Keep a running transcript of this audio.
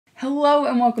Hello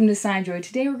and welcome to SciJoy.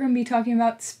 Today we're going to be talking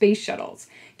about space shuttles.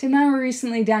 Tim and I were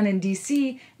recently down in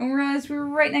DC and we realized we were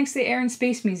right next to the Air and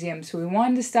Space Museum, so we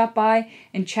wanted to stop by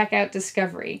and check out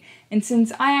Discovery. And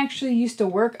since I actually used to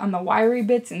work on the wiry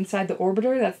bits inside the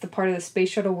orbiter, that's the part of the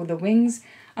space shuttle with the wings,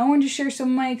 I wanted to share some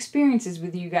of my experiences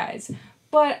with you guys.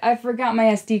 But I forgot my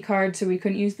SD card, so we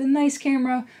couldn't use the nice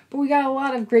camera, but we got a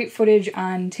lot of great footage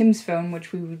on Tim's phone,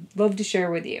 which we would love to share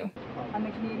with you. On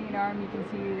the Canadian arm, you can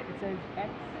see it says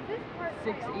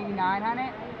X689 on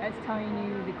it. That's telling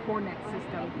you the coordinate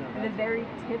system. At the very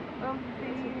tip of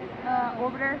the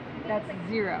orbiter, that's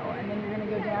 0. And then you're going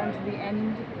to go down to the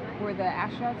end where the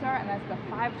astronauts are, and that's the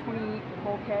 528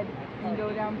 bulkhead. And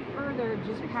go down further,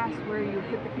 just past where you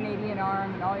hit the Canadian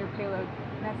arm and all your payload,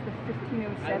 and that's the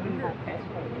 1507 bulkhead.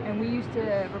 And we used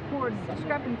to record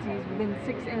discrepancies within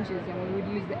 6 inches, and we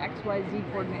would use the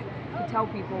XYZ coordinate to tell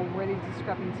people where these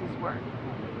discrepancies were.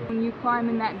 When you climb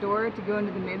in that door to go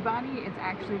into the mid-body, it's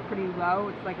actually pretty low.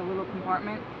 It's like a little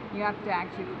compartment. You have to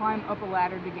actually climb up a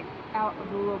ladder to get out of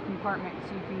the little compartment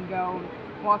so you can go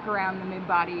walk around the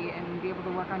mid-body and be able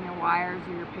to work on your wires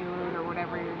or your payload or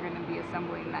whatever you're going to be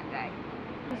assembling that day.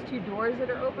 These 2 doors that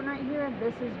are open right here,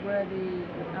 this is where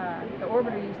the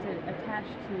orbiter used to attach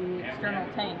to the external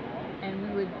tank. And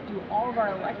we would do all of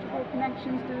our electrical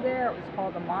connections through there. It was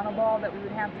called a monoball that we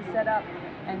would have to set up.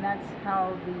 And that's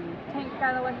how the tank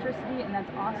got electricity, and that's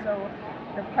also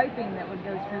the piping that would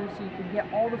go through so you could get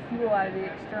all the fuel out of the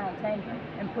external tank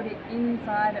and put it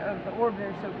inside of the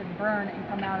orbiter so it could burn and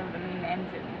come out of the main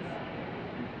engines.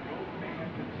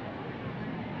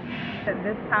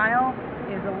 This tile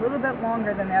is a little bit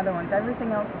longer than the other ones.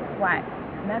 Everything else is flat.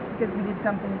 And that's because we did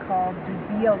something called the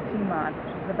BLT mod, which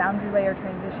is the boundary layer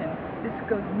transition. This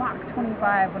goes Mach 25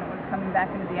 when it was coming back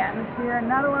into the atmosphere, and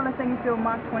not a lot of things go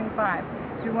Mach 25.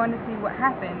 So we wanted to see what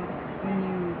happened when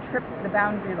you tripped the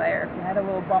boundary layer, if you had a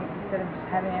little bump instead of just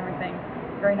having everything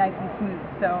very nice and smooth.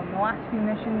 So in the last few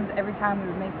missions, every time we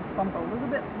would make this bump a little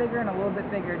bit bigger and a little bit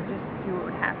bigger just to see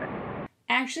what would happen.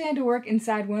 I actually had to work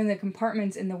inside one of the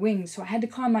compartments in the wings, so I had to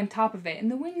climb on top of it, and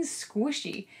the wing is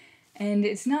squishy. And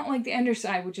it's not like the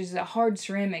underside, which is a hard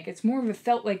ceramic. It's more of a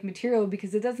felt-like material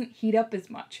because it doesn't heat up as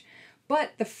much.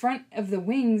 But the front of the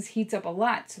wings heats up a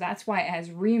lot, so that's why it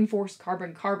has reinforced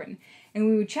carbon-carbon. And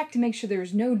we would check to make sure there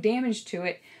was no damage to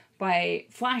it by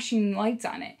flashing lights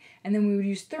on it. And then we would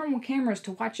use thermal cameras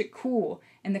to watch it cool.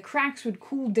 And the cracks would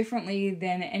cool differently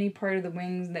than any part of the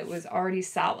wings that was already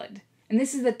solid. And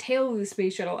this is the tail of the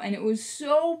space shuttle, and it was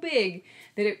so big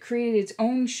that it created its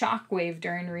own shockwave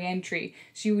during re-entry,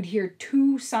 so you would hear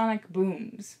 2 sonic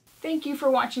booms. Thank you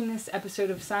for watching this episode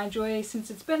of SciJoy.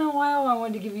 Since it's been a while, I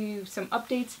wanted to give you some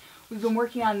updates. We've been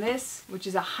working on this, which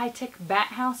is a high-tech bat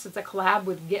house. It's a collab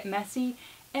with Get Messy,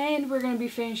 and we're going to be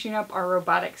finishing up our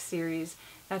robotics series.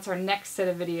 That's our next set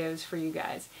of videos for you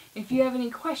guys. If you have any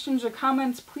questions or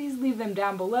comments, please leave them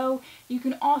down below. You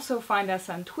can also find us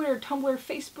on Twitter, Tumblr,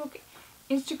 Facebook,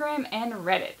 Instagram, and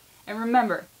Reddit. And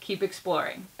remember, keep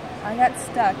exploring. I got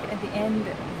stuck at the end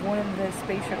of one of the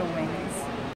space shuttle wings.